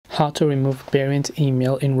How to remove parent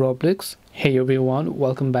email in Roblox. Hey everyone,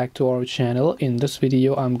 welcome back to our channel. In this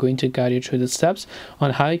video I'm going to guide you through the steps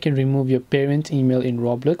on how you can remove your parent email in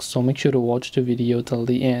Roblox, so make sure to watch the video till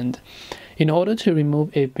the end. In order to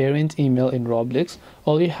remove a parent email in Roblox,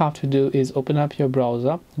 all you have to do is open up your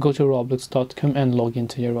browser, go to roblox.com and log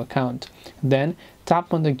into your account. Then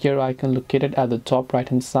tap on the gear icon located at the top right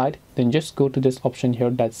hand side. Then just go to this option here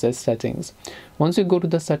that says settings. Once you go to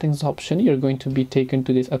the settings option, you're going to be taken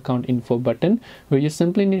to this account info button, where you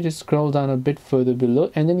simply need to scroll down a bit further below,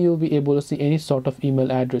 and then you'll be able to see any sort of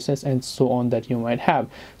email addresses and so on that you might have.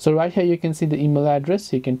 So right here you can see the email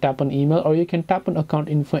address. You can tap on email, or you can tap on account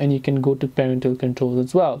info, and you can go to parental controls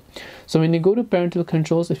as well. So when you go to parental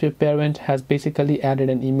controls, if your parent has basically added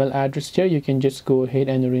an email address here, you can just go ahead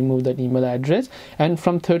and remove that email address. And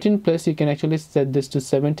from 13 plus, you can actually set this to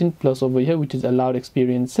 17 plus over here, which is allowed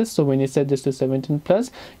experiences. So when you set this to 17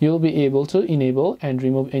 plus, you'll be able to enable and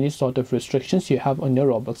remove any sort of restrictions you have on your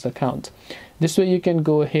Roblox account. This way you can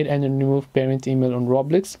go ahead and remove parent email on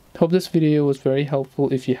Roblox. Hope this video was very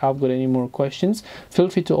helpful. If you have got any more questions, feel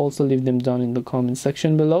free to also leave them down in the comment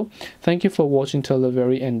section below. Thank you for watching till the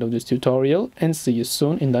very end of this tutorial, and see you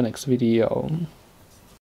soon in the next video.